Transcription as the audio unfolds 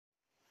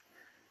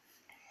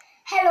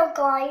Hello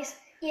guys,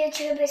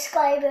 YouTube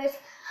subscribers.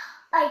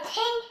 I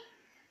think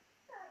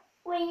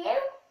will you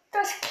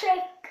just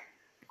click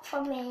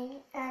for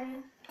me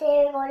and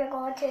they're gonna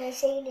go to the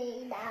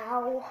CD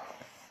now.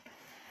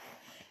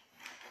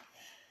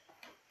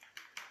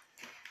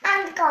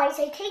 And guys,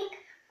 I think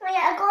we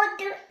are going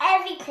to do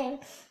everything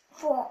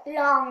for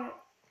long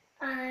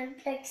and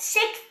like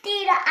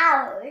 16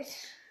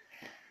 hours.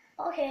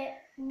 Okay,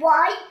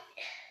 why?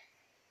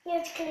 You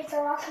have to click the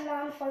rock and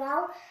on for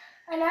now.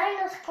 And I'm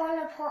just going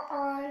to put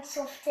on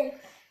something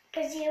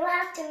because you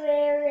have to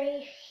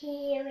really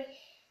hear it.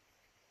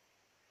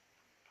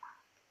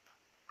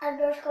 I'm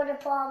just going to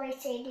put on my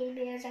CD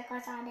music on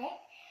it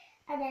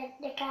and then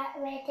they can't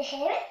wait to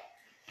hear it.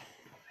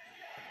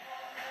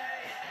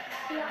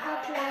 Not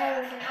up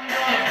loud.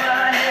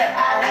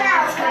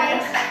 Now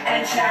guys,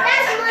 that's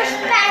much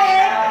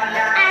better.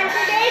 And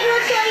today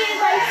we'll show you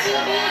my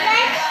CD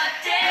then.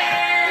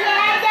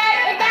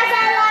 Yeah, that's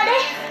all on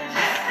it.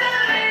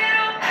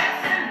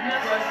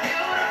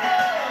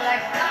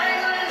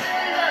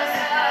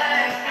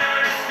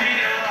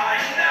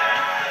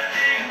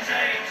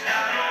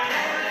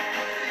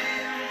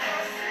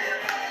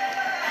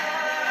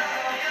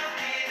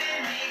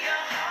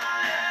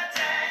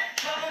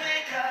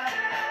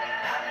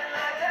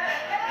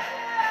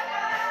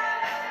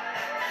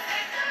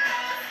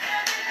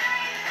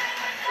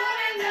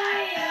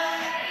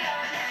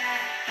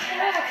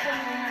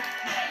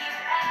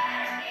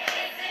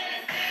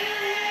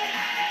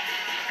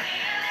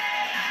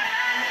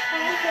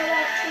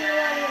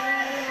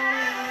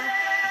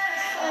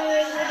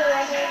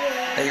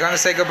 Are you going to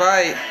say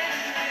goodbye?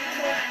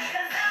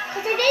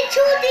 Because I didn't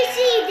show the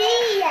CD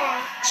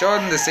yet. Show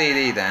them the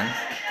CD then.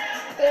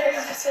 There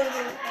is the CD. I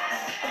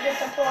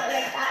just put it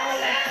like that. I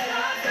like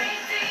it.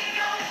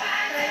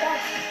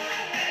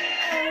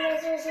 And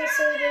this is the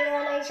CD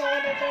and I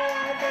showed it there.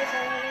 I just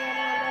showed it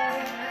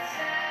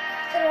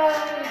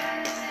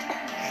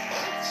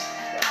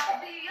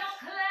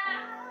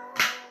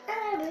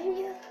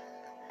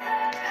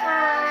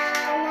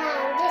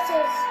now this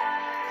is...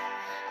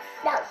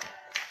 No.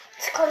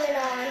 It's coming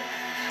on.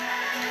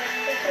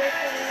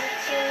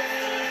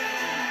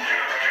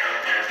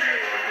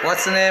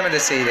 What's the name of the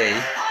CD?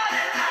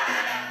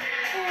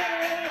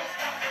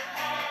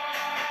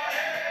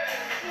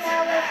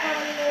 Now we're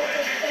coming with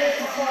the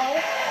beautiful.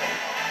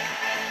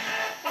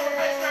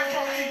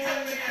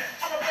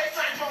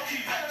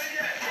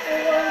 We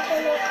want to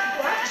look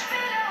what?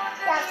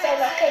 You have to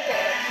look at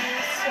it.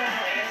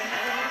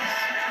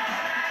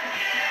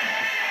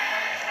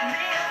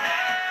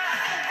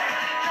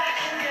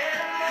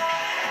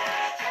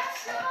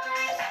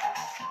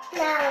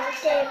 Now,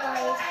 there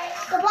guys.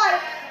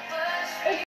 Goodbye.